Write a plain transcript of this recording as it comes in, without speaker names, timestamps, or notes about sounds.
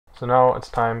So now it's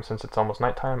time, since it's almost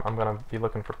nighttime, I'm gonna be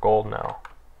looking for gold now.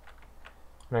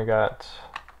 And I got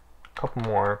a couple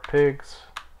more pigs.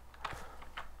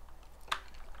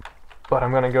 But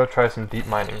I'm gonna go try some deep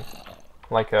mining,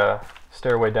 like a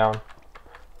stairway down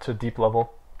to deep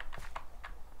level.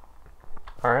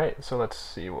 Alright, so let's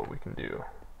see what we can do.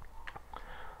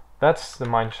 That's the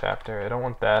mine shaft area, I don't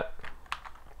want that.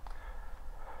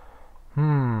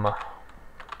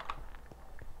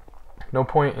 No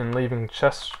point in leaving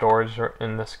chest storage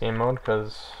in this game mode,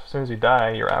 because as soon as you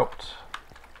die, you're out.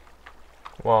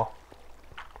 Well,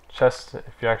 chest,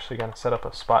 if you're actually going to set up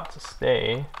a spot to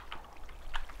stay,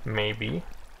 maybe.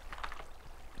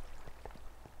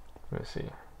 Let me see.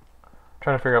 I'm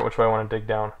trying to figure out which way I want to dig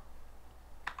down.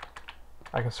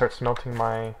 I can start smelting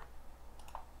my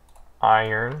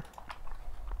iron.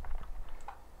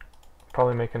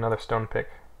 Probably make another stone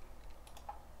pick.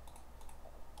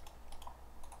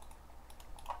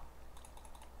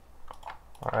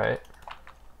 Alright.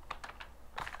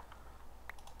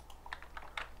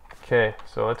 Okay,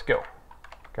 so let's go.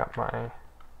 Got my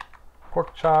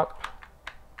pork chop.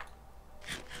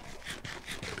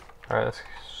 Alright, let's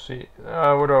see.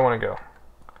 Where do I want to go?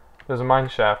 There's a mine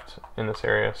shaft in this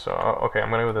area, so okay, I'm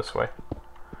going to go this way.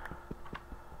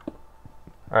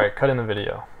 Alright, cut in the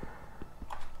video.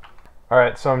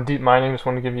 Alright, so I'm deep mining. Just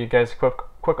wanted to give you guys a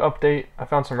quick update. I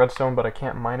found some redstone, but I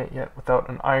can't mine it yet without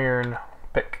an iron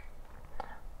pick.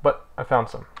 But I found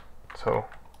some, so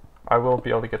I will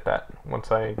be able to get that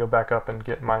once I go back up and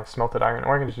get my smelted iron.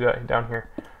 Or I can just do that down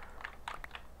here.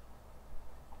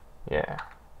 Yeah,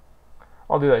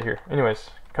 I'll do that here. Anyways,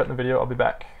 cut in the video, I'll be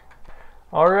back.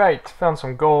 Alright, found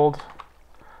some gold.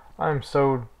 I'm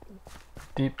so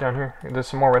deep down here. There's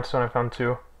some more redstone I found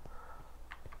too.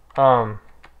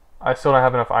 I still don't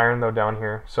have enough iron though down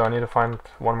here, so I need to find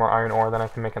one more iron ore, then I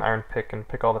can make an iron pick and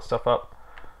pick all this stuff up.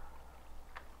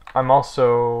 I'm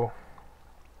also...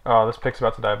 Oh, this pick's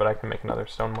about to die, but I can make another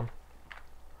stone one.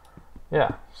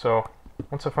 Yeah, so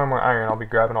once I find more iron, I'll be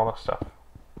grabbing all this stuff.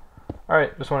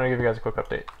 Alright, just wanted to give you guys a quick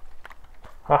update.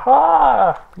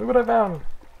 Haha! Look what I found!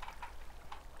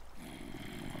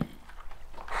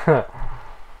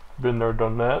 Been there,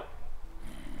 done that.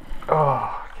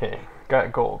 Oh, okay.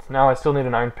 Got gold. Now I still need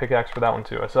an iron pickaxe for that one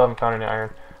too. I still haven't found any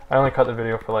iron. I only cut the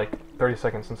video for like 30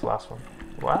 seconds since the last one.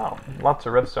 Wow, lots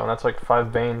of redstone. That's like 5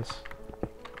 veins.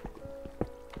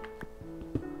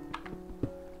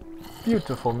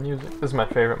 Beautiful music. This is my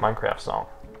favorite Minecraft song.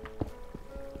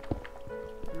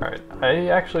 Alright, I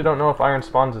actually don't know if iron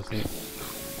spawns this deep.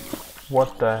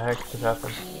 What the heck just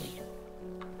happened?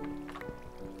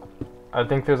 I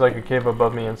think there's like a cave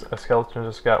above me and a skeleton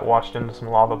just got washed into some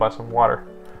lava by some water.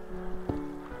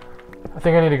 I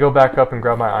think I need to go back up and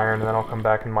grab my iron and then I'll come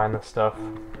back and mine this stuff.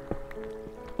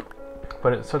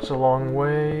 But it's such a long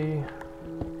way.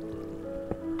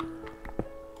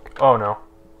 Oh no.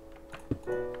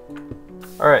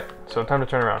 Alright, so time to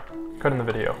turn around. Cut in the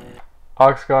video.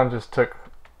 Oxgon just took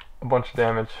a bunch of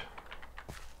damage.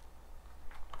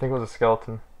 I think it was a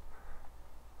skeleton.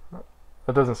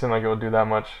 That doesn't seem like it would do that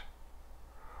much.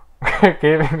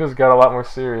 Caving just got a lot more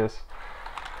serious.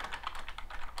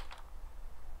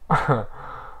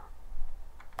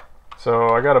 So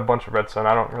I got a bunch of redstone.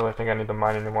 I don't really think I need to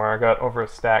mine anymore. I got over a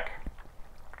stack.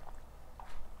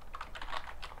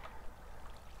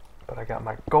 But I got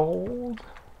my gold.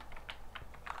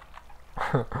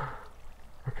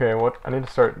 Okay, what? I need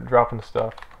to start dropping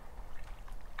stuff.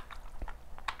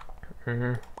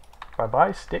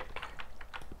 Bye-bye, stick.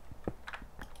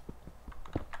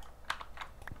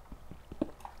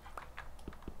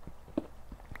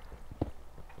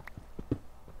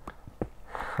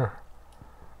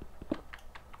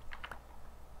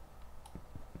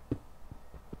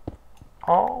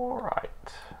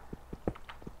 Alright.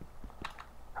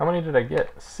 How many did I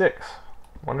get? 6.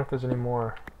 Wonder if there's any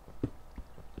more.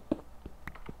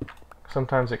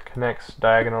 Sometimes it connects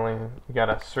diagonally. You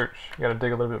gotta search, you gotta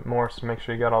dig a little bit more to make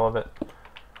sure you got all of it.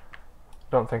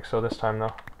 Don't think so this time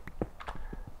though.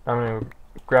 I'm gonna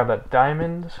grab that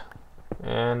diamond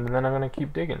and then I'm gonna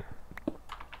keep digging.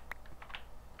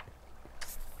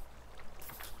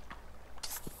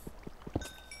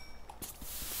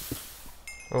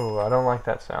 Oh, I don't like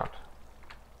that sound.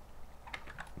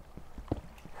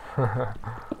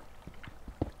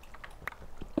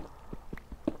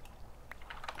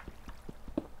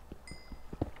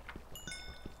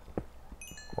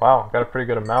 Wow, got a pretty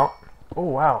good amount. Oh,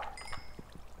 wow.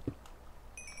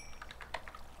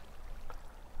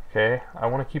 Okay, I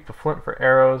want to keep the flint for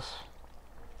arrows.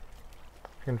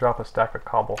 I can drop a stack of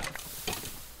cobble.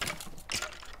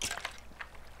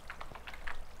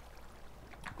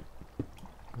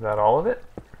 Is that all of it?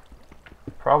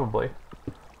 Probably.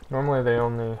 Normally they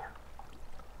only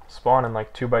spawn in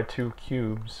like 2x2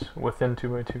 cubes, within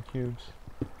 2x2 cubes.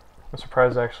 I'm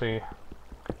surprised I actually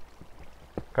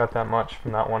got that much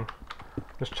from that one.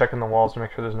 Just checking the walls to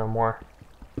make sure there's no more.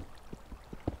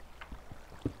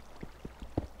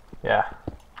 Yeah.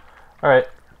 Alright.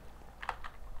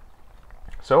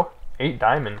 So, 8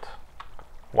 diamond.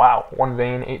 Wow, 1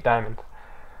 vein, 8 diamond.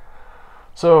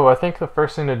 So, I think the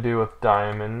first thing to do with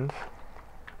diamond,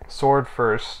 sword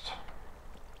first.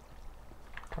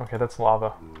 Okay, that's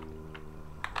lava.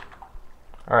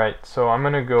 Alright, so I'm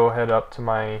gonna go head up to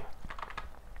my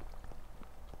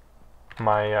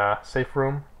safe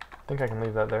room. I think I can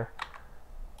leave that there.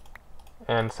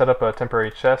 And set up a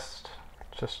temporary chest,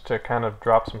 just to kind of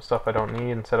drop some stuff I don't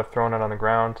need instead of throwing it on the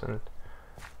ground and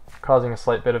causing a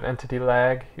slight bit of entity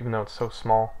lag, even though it's so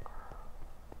small.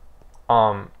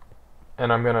 And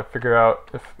I'm gonna figure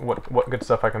out what good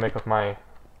stuff I can make with my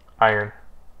iron.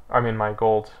 I mean my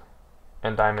gold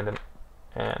and diamond,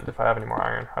 and if I have any more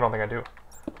iron. I don't think I do.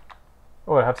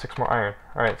 Oh, I have 6 more iron.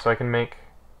 Alright, so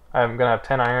I'm gonna have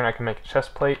 10 iron. I can make a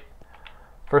chest plate.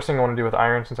 First thing I want to do with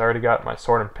iron, since I already got my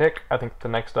sword and pick, I think the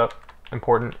next up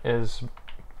important is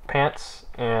pants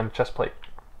and chest plate.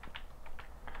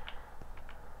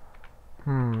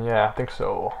 Yeah, I think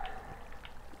so.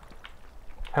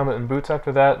 Helmet and boots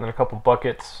after that, and then a couple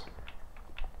buckets.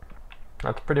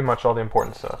 That's pretty much all the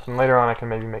important stuff. And later on I can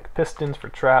maybe make pistons for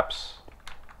traps.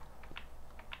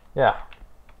 Yeah.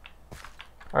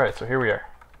 Alright, so here we are.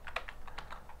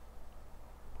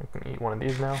 I can eat one of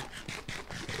these now.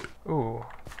 Ooh,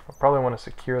 I'll probably want to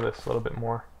secure this a little bit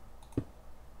more.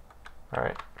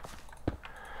 Alright.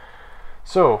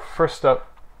 So, first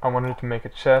up, I wanted to make a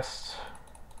chest.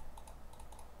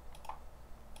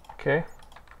 Okay.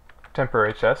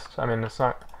 Temporary chest. I mean, it's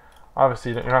not...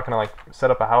 Obviously, you're not going to, like,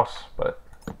 set up a house, but...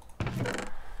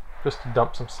 just to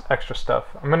dump some extra stuff.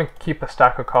 I'm going to keep a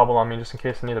stack of cobble on me just in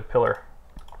case I need a pillar.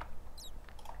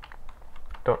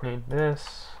 Don't need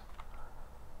this.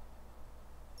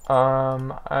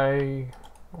 I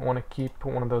want to keep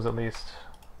one of those at least,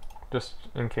 just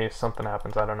in case something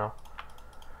happens. I don't know.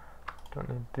 Don't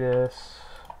need this.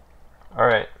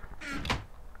 Alright.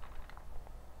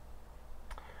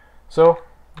 So,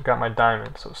 got my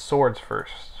diamond. So, swords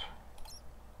first.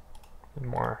 Need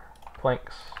more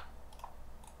planks.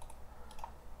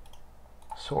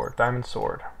 Sword. Diamond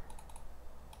sword.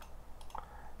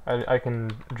 I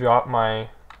can drop my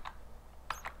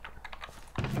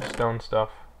stone stuff.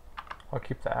 I'll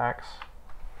keep the axe.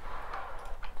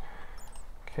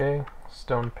 Okay,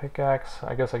 stone pickaxe.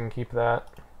 I guess I can keep that.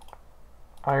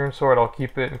 Iron sword. I'll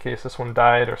keep it in case this one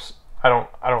died, or I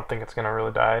don't think it's gonna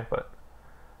really die, but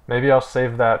maybe I'll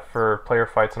save that for player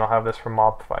fights, and I'll have this for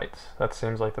mob fights. That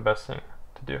seems like the best thing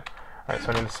to do. All right,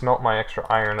 so I need to smelt my extra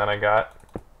iron that I got.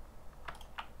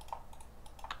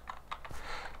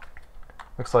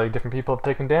 Looks like different people have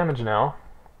taken damage now.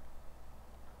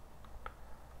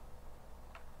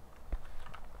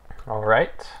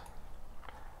 Alright.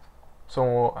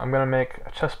 So I'm going to make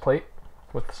a chest plate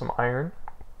with some iron.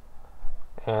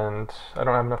 And I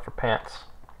don't have enough for pants.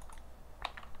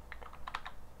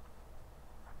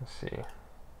 Let's see.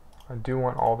 I do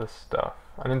want all this stuff.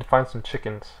 I need to find some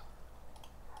chickens.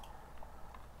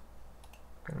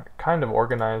 Kind of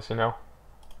organized, you know.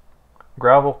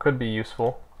 Gravel could be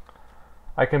useful.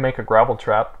 I can make a gravel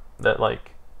trap that,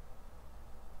 like,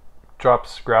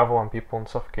 drops gravel on people and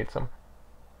suffocates them.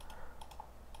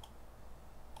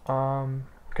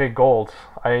 Okay, gold.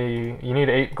 You need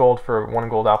 8 gold for 1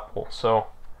 gold apple, so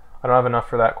I don't have enough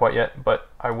for that quite yet, but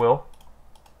I will.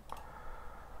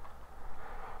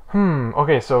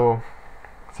 Okay, so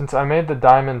since I made the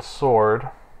diamond sword,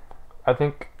 I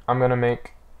think I'm gonna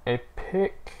make a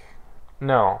pick.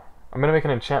 No, I'm gonna make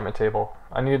an enchantment table.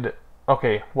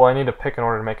 Okay, well I need a pick in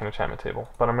order to make an enchantment table,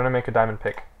 but I'm gonna make a diamond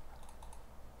pick.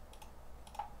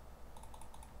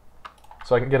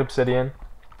 So I can get obsidian,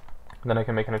 and then I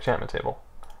can make an enchantment table.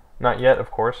 Not yet,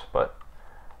 of course, but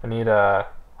I need a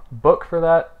book for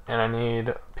that, and I need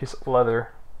a piece of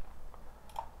leather.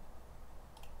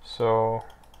 So,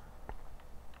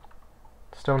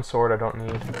 stone sword I don't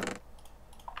need.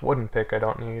 Wooden pick I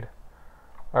don't need.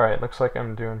 Alright, looks like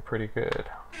I'm doing pretty good.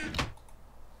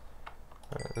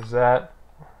 Is that...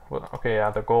 Well, okay, yeah,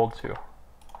 the gold too.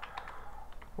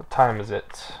 What time is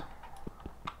it?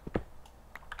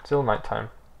 Still nighttime.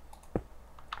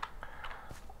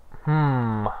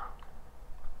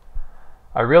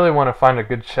 I really want to find a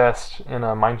good chest in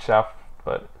a mine shaft,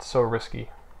 but it's so risky.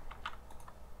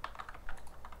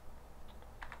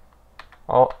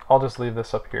 I'll just leave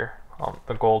this up here.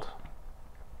 The gold.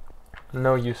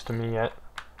 No use to me yet.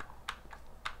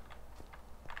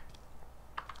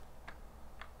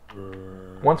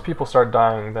 Once people start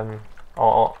dying, then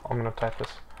I'm gonna type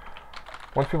this.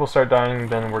 Once people start dying,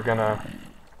 then we're gonna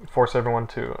force everyone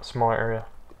to a smaller area.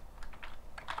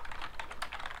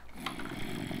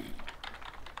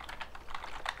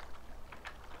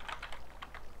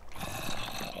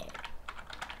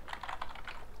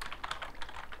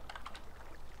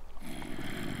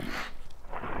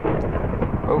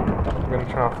 Oh, we're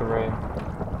gonna turn off the rain.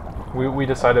 We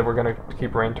decided we're gonna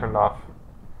keep rain turned off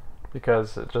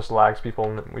because it just lags people,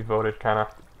 and we voted kinda.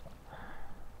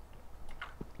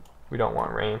 We don't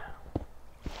want rain.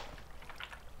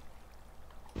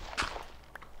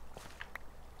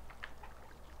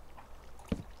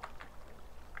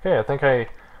 Okay, I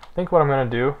think what I'm gonna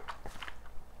do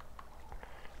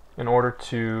in order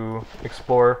to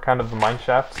explore kind of the mine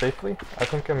shaft safely, I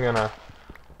think I'm gonna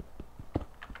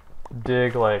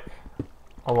dig like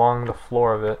along the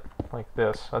floor of it like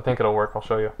this. I think it'll work. I'll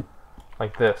show you.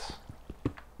 Like this.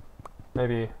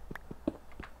 Maybe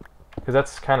because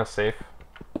that's kind of safe.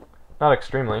 Not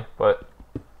extremely, but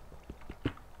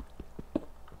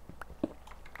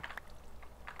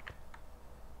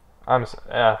I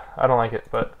don't like it,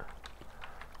 but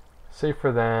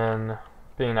safer than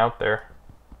being out there.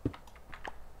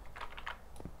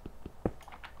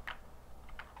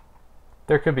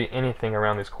 There could be anything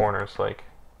around these corners, like,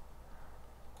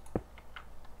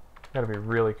 gotta be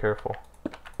really careful.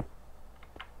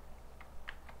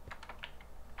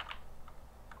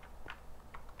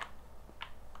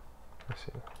 Let's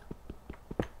see.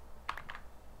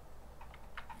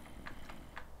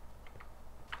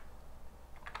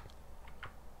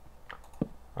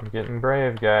 I'm getting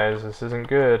brave, guys. This isn't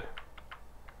good.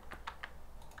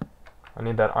 I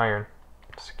need that iron.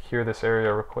 Secure this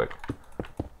area real quick.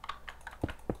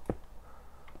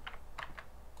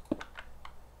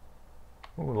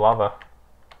 Ooh, lava.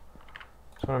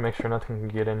 Just want to make sure nothing can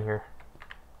get in here.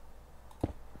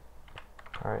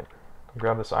 Alright,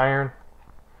 grab this iron.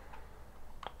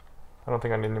 I don't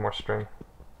think I need any more string.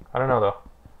 I don't know though.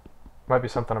 Might be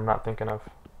something I'm not thinking of.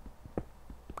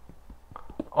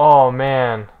 Oh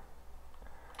man.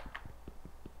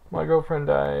 My girlfriend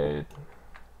died.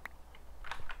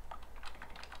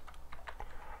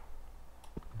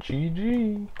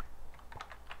 GG.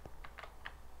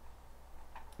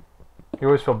 You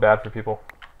always feel bad for people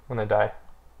when they die.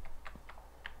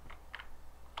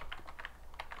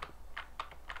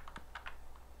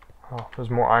 Oh, there's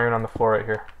more iron on the floor right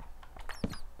here.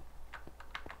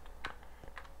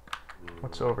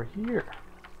 What's over here?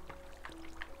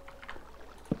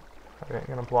 Okay, I'm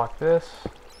gonna block this.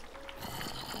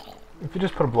 If you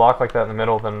just put a block like that in the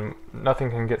middle, then nothing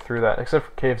can get through that, except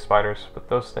for cave spiders, but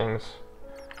those things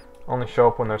only show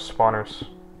up when there's spawners.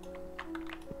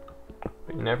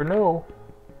 But you never know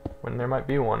when there might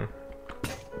be one.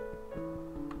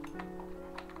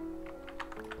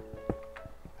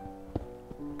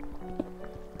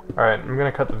 Alright, I'm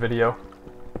gonna cut the video.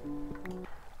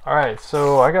 Alright,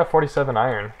 so I got 47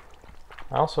 iron.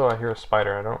 Also, I hear a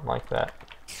spider. I don't like that.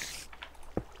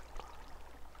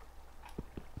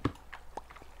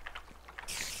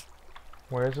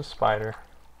 Where's the spider?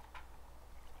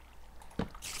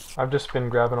 I've just been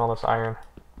grabbing all this iron.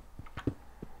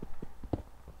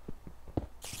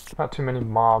 Not too many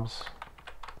mobs.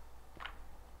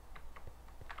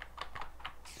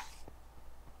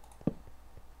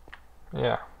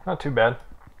 Yeah, not too bad.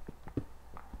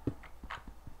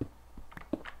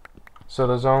 So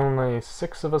there's only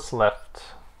 6 of us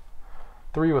left.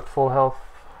 3 with full health,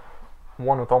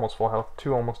 1 with almost full health,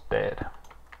 2 almost dead.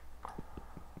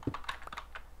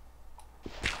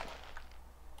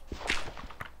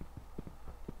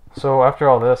 So after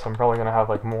all this, I'm probably gonna have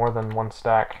like more than 1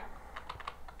 stack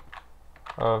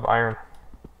of iron.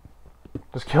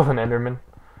 Just killed an Enderman.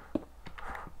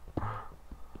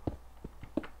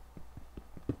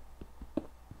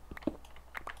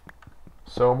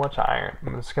 So much iron.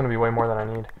 It's gonna be way more than I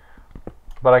need.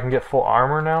 But I can get full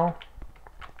armor now.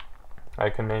 I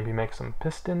can maybe make some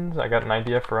pistons. I got an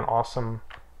idea for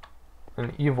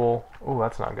an evil. Oh,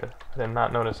 that's not good. I did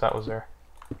not notice that was there.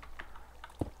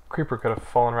 Creeper could have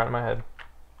fallen right in my head.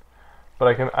 But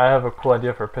I have a cool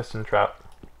idea for a piston trap.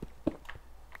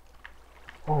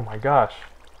 Oh my gosh.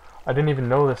 I didn't even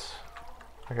know this.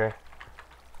 Okay.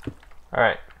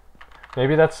 Alright.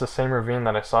 Maybe that's the same ravine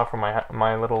that I saw from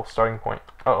my little starting point.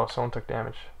 Uh-oh, someone took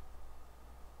damage.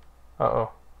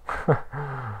 Uh-oh.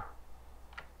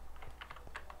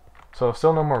 So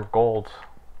still no more gold.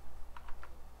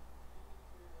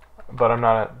 But I'm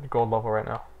not at gold level right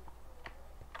now.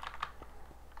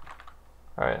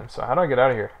 Alright, so how do I get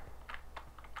out of here?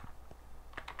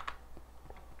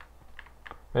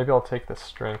 Maybe I'll take this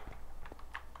string.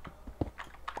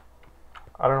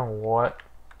 I don't know what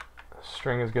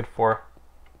string is good for,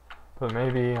 but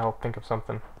maybe I'll think of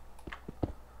something.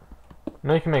 I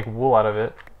know you can make wool out of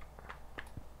it.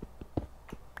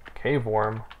 Cave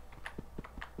worm.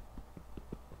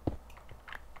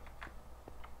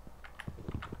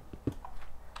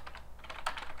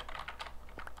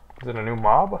 Is it a new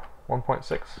mob?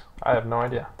 1.6? I have no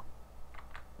idea.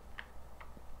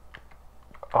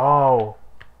 Oh!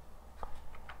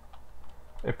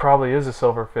 It probably is a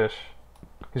silverfish.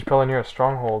 He's probably near a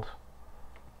stronghold.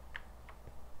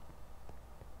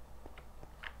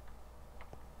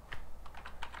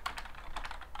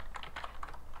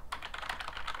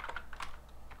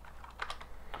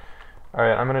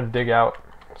 Alright, I'm gonna dig out.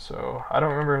 So, I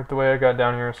don't remember the way I got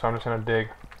down here, so I'm just gonna dig.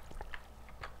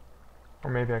 Or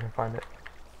maybe I can find it.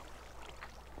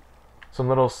 Some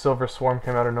little silver swarm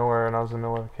came out of nowhere and I was in the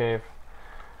middle of a cave.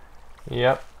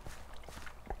 Yep.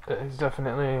 It's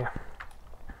definitely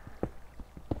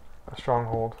a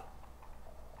stronghold.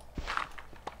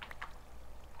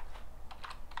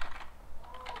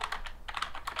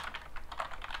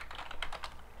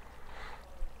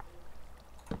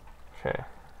 Okay.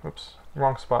 Oops.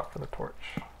 Wrong spot for the torch.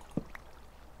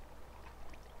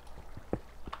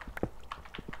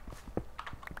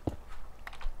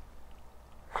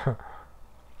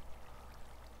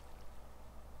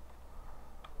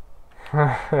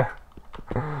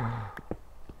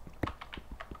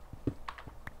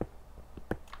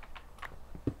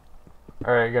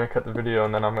 Alright, gonna cut the video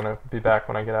and then I'm gonna be back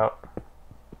when I get out.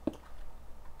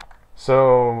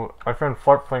 So, my friend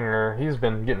Flarpflinger, he's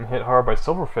been getting hit hard by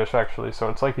silverfish actually, so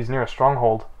it's like he's near a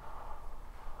stronghold.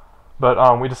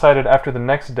 But we decided after the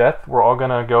next death, we're all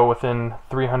gonna go within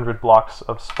 300 blocks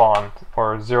of spawn,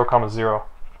 or 0,0.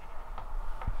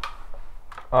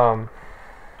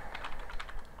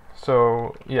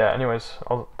 So, yeah, anyways,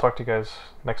 I'll talk to you guys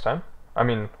next time. I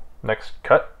mean, next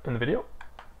cut in the video.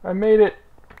 I made it!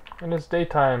 And it's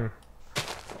daytime.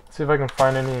 Let's see if I can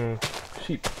find any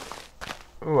sheep.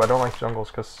 Ooh, I don't like jungles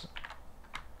because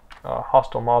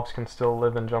hostile mobs can still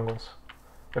live in jungles.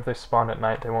 If they spawn at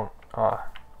night, they won't.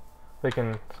 They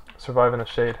can survive in the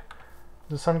shade. Is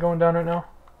the sun going down right now?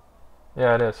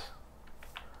 Yeah, it is.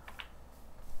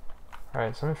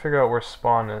 Alright, so let me figure out where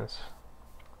spawn is.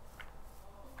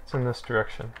 It's in this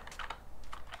direction.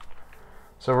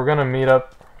 So we're gonna meet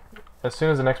up as soon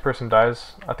as the next person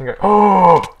dies. I think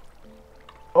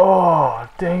Oh,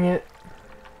 dang it.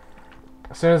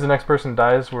 As soon as the next person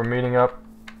dies, we're meeting up.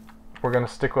 We're gonna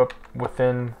stick up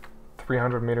within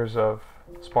 300 meters of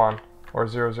spawn, or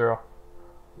 0,0.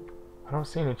 I don't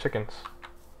see any chickens.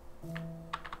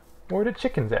 Where are the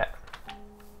chickens at?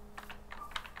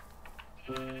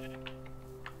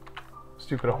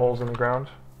 Stupid holes in the ground.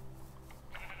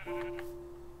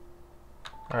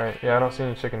 Alright, yeah, I don't see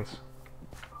any chickens.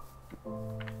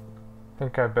 I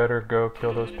think I better go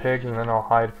kill those pigs and then I'll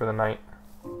hide for the night.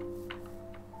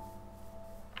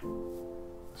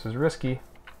 This is risky.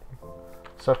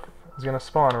 Stuff is gonna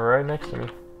spawn right next to me.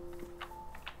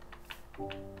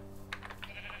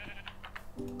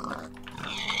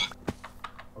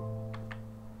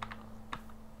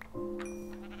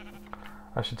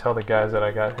 I should tell the guys that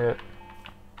I got hit.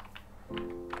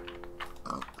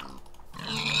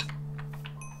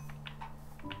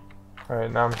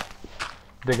 Alright, now I'm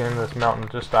digging into this mountain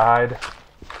just to hide.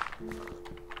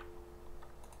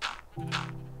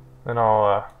 Then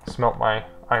I'll smelt my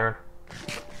iron.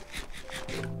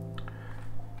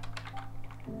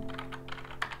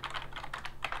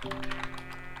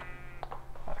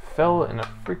 I fell in a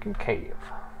freaking cave.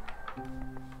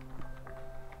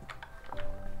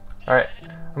 Alright,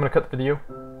 I'm gonna cut the video.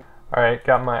 Alright,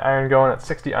 got my iron going at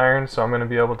 60 iron, so I'm gonna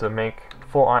be able to make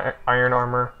full iron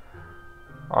armor.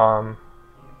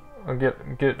 I'll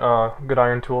get good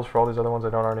iron tools for all these other ones I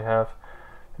don't already have.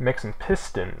 Make some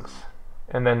pistons,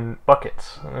 and then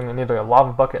buckets. I'm gonna need like a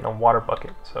lava bucket and a water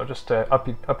bucket. So just to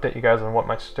update you guys on what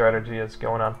my strategy is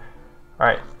going on.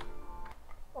 Alright.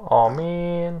 Oh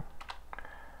man.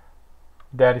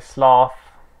 Daddy Sloth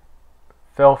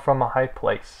fell from a high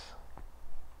place.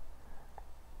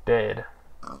 Dead.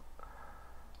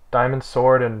 Diamond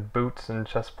sword and boots and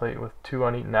chestplate with 2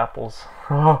 uneaten apples.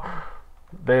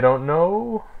 They don't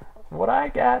know what I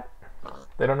got.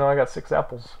 They don't know I got 6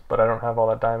 apples, but I don't have all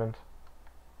that diamond.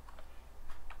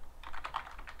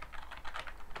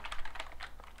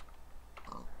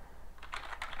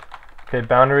 Okay,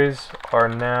 boundaries are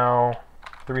now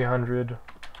 300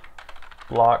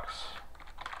 blocks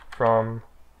from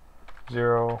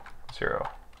 0, 0.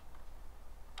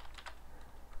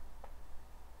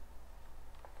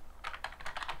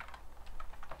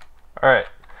 Alright.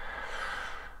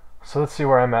 So let's see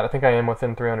where I'm at. I think I am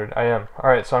within 300. I am.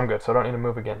 Alright, so I'm good. So I don't need to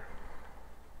move again.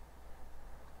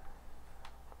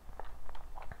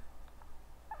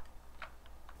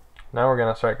 Now we're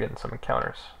going to start getting some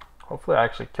encounters. Hopefully I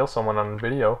actually kill someone on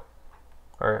video.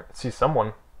 Or see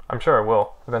someone. I'm sure I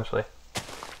will, eventually.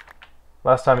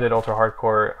 Last time I did Ultra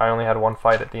Hardcore, I only had one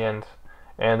fight at the end.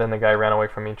 And then the guy ran away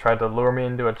from me, tried to lure me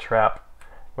into a trap,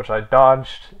 which I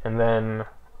dodged, and then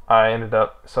I ended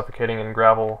up suffocating in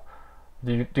gravel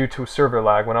due to server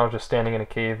lag when I was just standing in a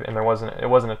cave and it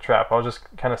wasn't a trap. I was just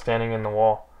kind of standing in the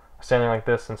wall, standing like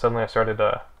this, and suddenly I started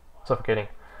suffocating.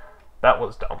 That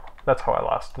was dumb. That's how I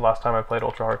lost the last time I played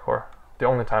Ultra Hardcore. The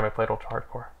only time I played Ultra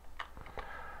Hardcore.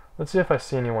 Let's see if I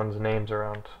see anyone's names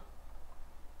around.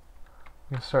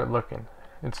 Let's start looking.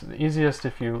 It's easiest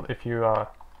if you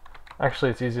actually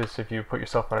it's easiest if you put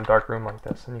yourself in a dark room like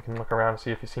this and you can look around and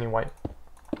see if you see any white.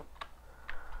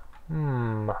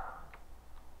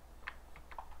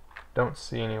 Don't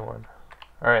see anyone.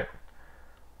 Alright.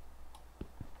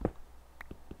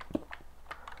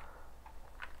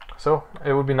 So,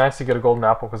 it would be nice to get a golden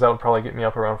apple because that would probably get me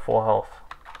up around full health.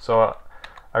 So,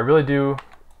 I really do...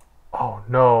 Oh,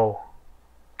 no.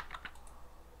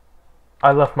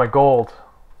 I left my gold.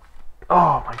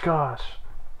 Oh my gosh.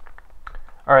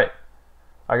 Alright.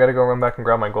 I gotta go run back and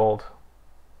grab my gold.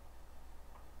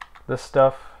 This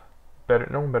stuff...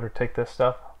 no one better take this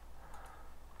stuff.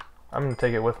 I'm gonna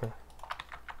take it with me.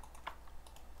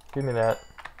 Give me that.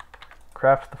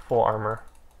 Craft the full armor.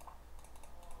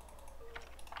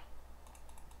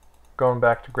 Going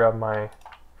back to grab my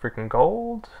freaking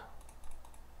gold.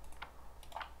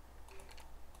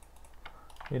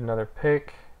 Need another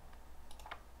pick.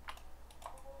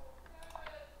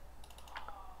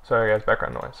 Sorry guys,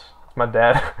 background noise. It's my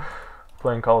dad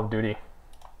playing Call of Duty.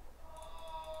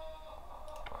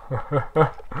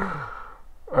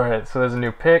 Alright, so there's a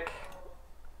new pick.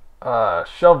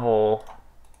 Shovel.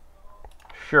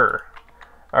 Sure.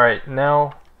 Alright,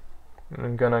 now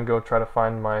I'm gonna go try to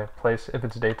find my place if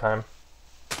it's daytime.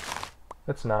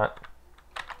 It's not.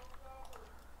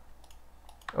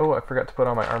 Oh, I forgot to put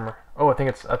on my armor. Oh, I think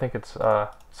it's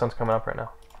sun's coming up right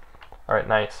now. Alright,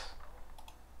 nice.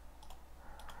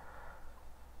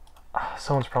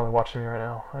 Someone's probably watching me right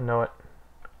now. I know it.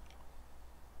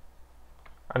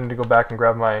 I need to go back and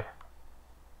grab my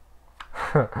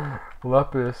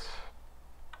lapis.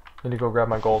 Need to go grab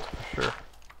my gold for sure.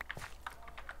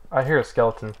 I hear a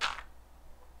skeleton.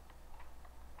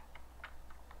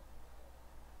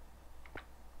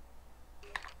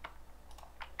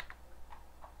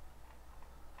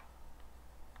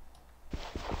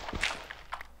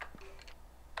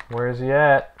 Where is he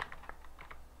at?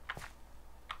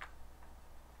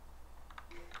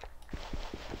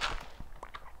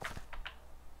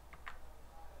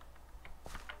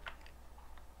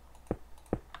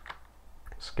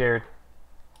 Scared.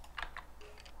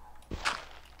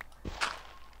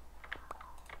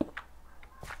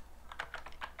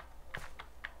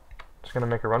 Just gonna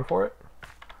make a run for it.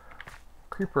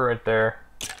 Creeper right there.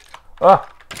 Ah!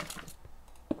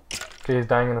 Okay, he's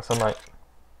dying in the sunlight.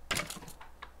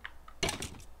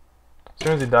 As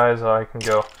soon as he dies, I can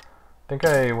go. I think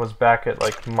I was back at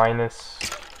like minus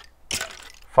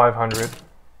 500.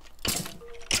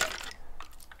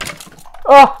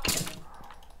 Ah!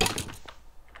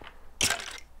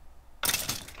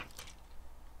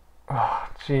 Oh,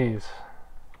 jeez.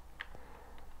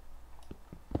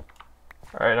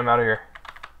 Alright, I'm out of here.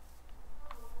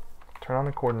 Turn on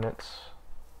the coordinates.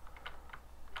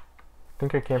 I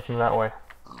think I came from that way.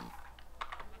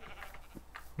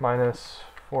 Minus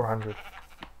 400.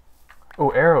 Oh,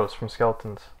 arrows from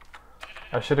skeletons.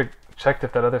 I should have checked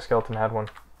if that other skeleton had one.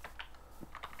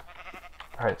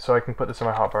 Alright, so I can put this in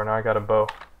my hotbar. Now I got a bow.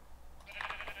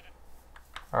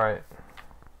 Alright.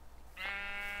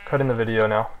 Cutting the video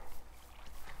now.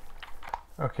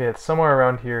 Okay, it's somewhere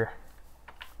around here.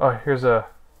 Oh, here's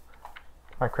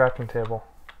my crafting table.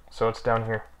 So it's down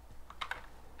here.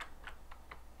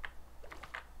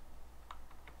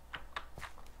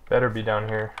 Better be down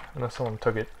here, unless someone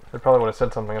took it. They probably would have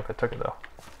said something if they took it though.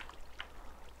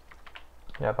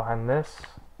 Yeah, behind this.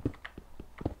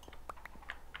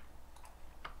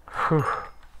 Whew.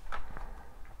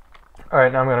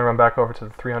 Alright, now I'm going to run back over to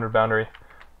the 300 boundary.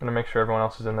 I'm going to make sure everyone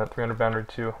else is in that 300 boundary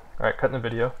too. Alright, cutting the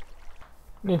video.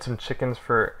 Need some chickens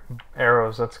for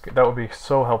arrows. That would be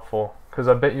so helpful, because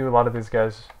I bet you a lot of these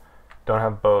guys don't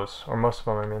have bows, or most of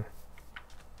them I mean.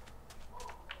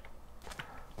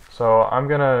 So I'm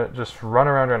gonna just run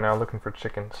around right now looking for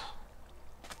chickens,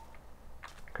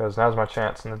 because now's my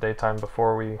chance in the daytime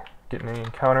before we get any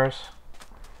encounters,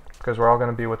 because we're all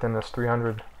gonna be within this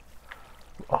 300.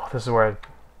 Oh, this is where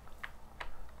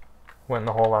went in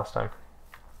the hole last time.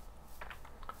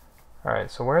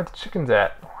 Alright, so where are the chickens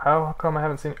at? How come I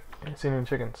haven't seen any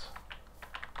chickens?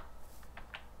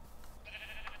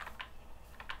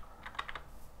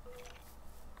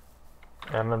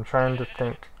 And I'm trying to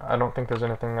think. I don't think there's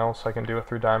anything else I can do with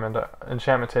 3 diamond.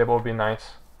 Enchantment table would be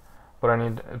nice, but I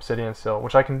need obsidian still,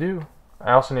 which I can do.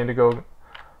 I also need to go.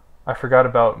 I forgot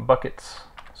about buckets,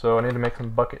 so I need to make some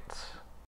buckets.